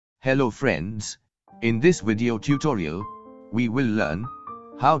Hello friends, in this video tutorial, we will learn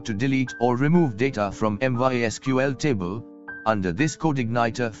how to delete or remove data from MySQL table under this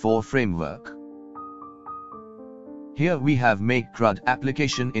Codeigniter 4 framework. Here we have Make CRUD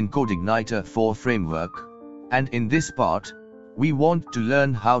application in Codeigniter 4 framework, and in this part, we want to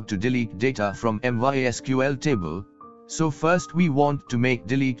learn how to delete data from MySQL table. So first we want to make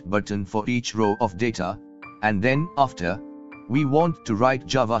delete button for each row of data, and then after, we want to write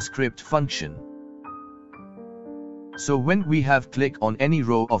JavaScript function. So when we have click on any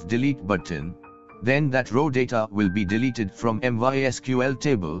row of delete button, then that row data will be deleted from MySQL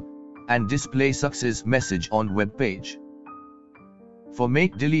table, and display success message on web page. For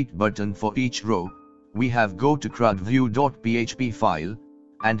make delete button for each row, we have go to CRUD view.php file,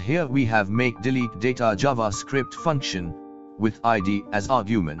 and here we have make delete data JavaScript function, with id as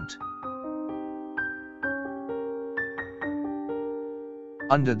argument.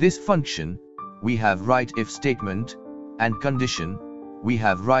 Under this function, we have write if statement, and condition, we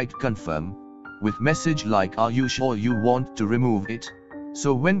have write confirm, with message like are you sure you want to remove it.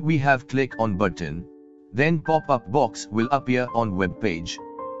 So when we have click on button, then pop-up box will appear on web page.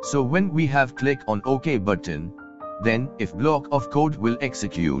 So when we have click on OK button, then if block of code will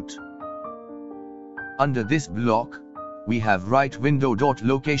execute. Under this block, we have write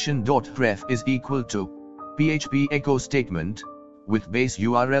window.location.ref is equal to PHP echo statement, with base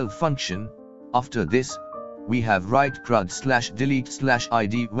URL function. After this, we have write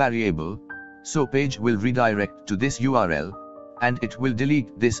CRUD/delete/id variable, so page will redirect to this URL, and it will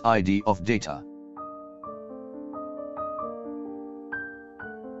delete this id of data.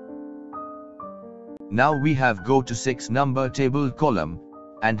 Now we have go to 6 number table column,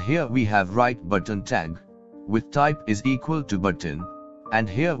 and here we have write button tag, with type is equal to button, and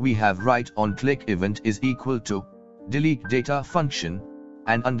here we have write on click event is equal to delete data function,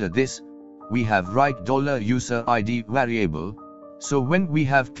 and under this, we have write $user ID variable, so when we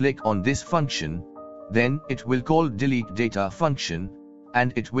have click on this function, then it will call delete data function,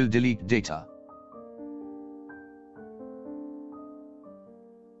 and it will delete data.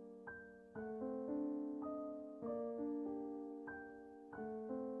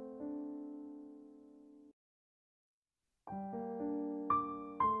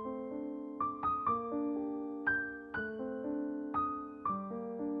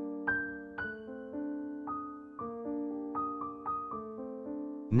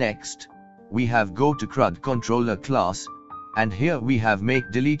 Next, we have go to CRUD controller class, and here we have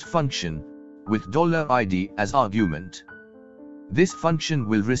make delete function, with $id as argument. This function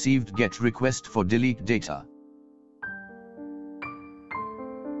will receive get request for delete data.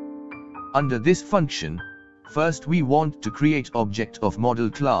 Under this function, first we want to create object of model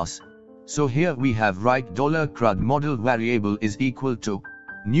class, so here we have write $CRUD model variable is equal to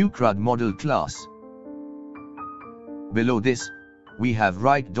new CRUD model class. Below this, we have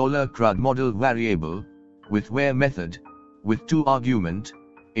write $CRUD model variable, with where method, with 2 argument.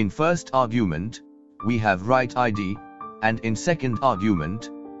 In first argument, we have write id, and in second argument,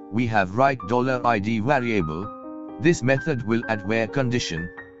 we have write $id variable. This method will add where condition,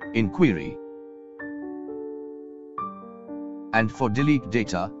 in query. And for delete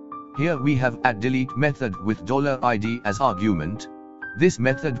data, here we have add delete method with $id as argument. This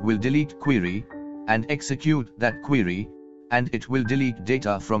method will delete query, and execute that query, and it will delete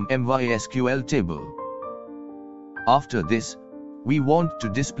data from MySQL table. After this, we want to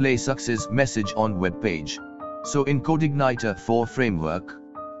display success message on web page. So in Codeigniter 4 framework,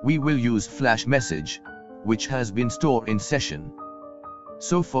 we will use flash message, which has been stored in session.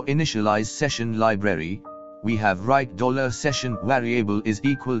 So for initialize session library, we have write $session variable is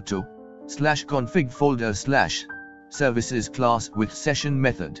equal to /config folder /services class with session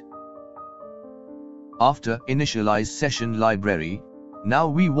method. After initialize session library, now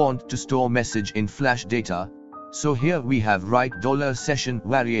we want to store message in flash data, so here we have write $session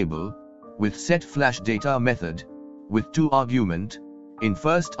variable, with set flash data method, with 2 argument. In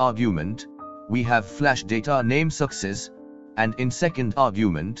first argument, we have flash data name success, and in second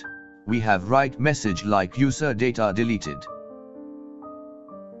argument, we have write message like user data deleted.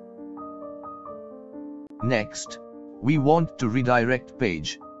 Next, we want to redirect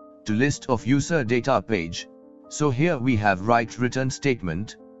page to list of user data page, so here we have write return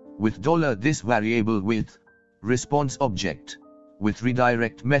statement, with $this variable with response object, with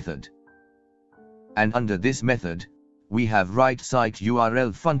redirect method. And under this method, we have write site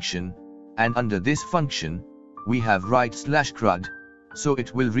URL function, and under this function, we have write /CRUD, so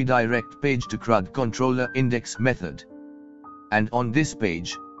it will redirect page to CRUD controller index method. And on this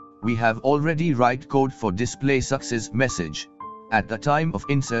page, we have already write code for display success message, at the time of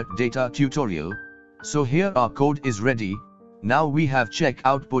insert data tutorial. So here our code is ready. Now we have check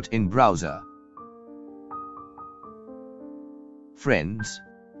output in browser. Friends,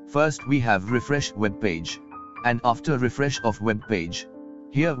 first we have refresh web page, and after refresh of web page,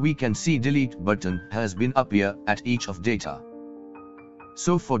 here we can see delete button has been appear at each of data.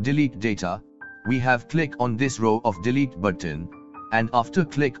 So for delete data, we have click on this row of delete button, and after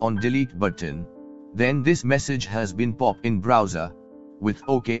click on delete button, then this message has been pop in browser, with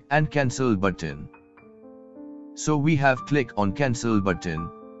OK and cancel button. So we have click on cancel button.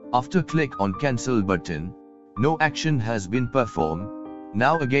 After click on cancel button, no action has been performed.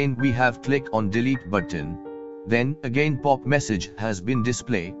 Now again we have click on delete button. Then again pop message has been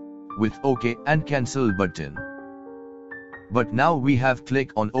displayed, with OK and cancel button. But now we have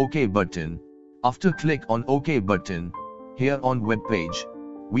click on OK button. After click on OK button, here on web page,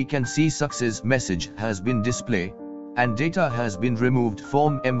 we can see success message has been displayed, and data has been removed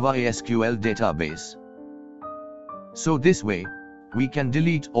from MySQL database. So this way, we can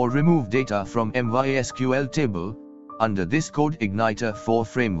delete or remove data from MySQL table, under this Codeigniter 4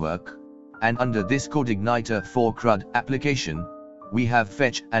 framework, and under this Codeigniter 4 CRUD application, we have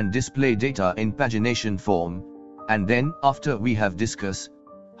fetch and display data in pagination form, and then after we have discussed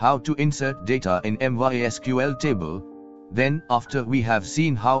how to insert data in MySQL table, then after we have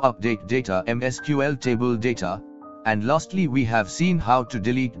seen how update data MySQL table data, and lastly we have seen how to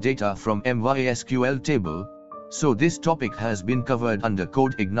delete data from MySQL table. So this topic has been covered under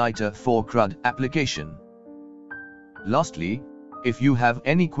Codeigniter 4 CRUD application. Lastly, if you have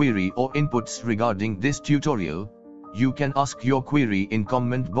any query or inputs regarding this tutorial, you can ask your query in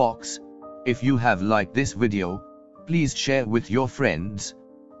comment box. If you have liked this video, please share with your friends,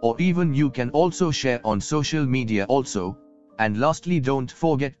 or even you can also share on social media also. And lastly, don't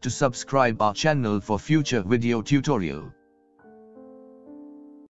forget to subscribe our channel for future video tutorial.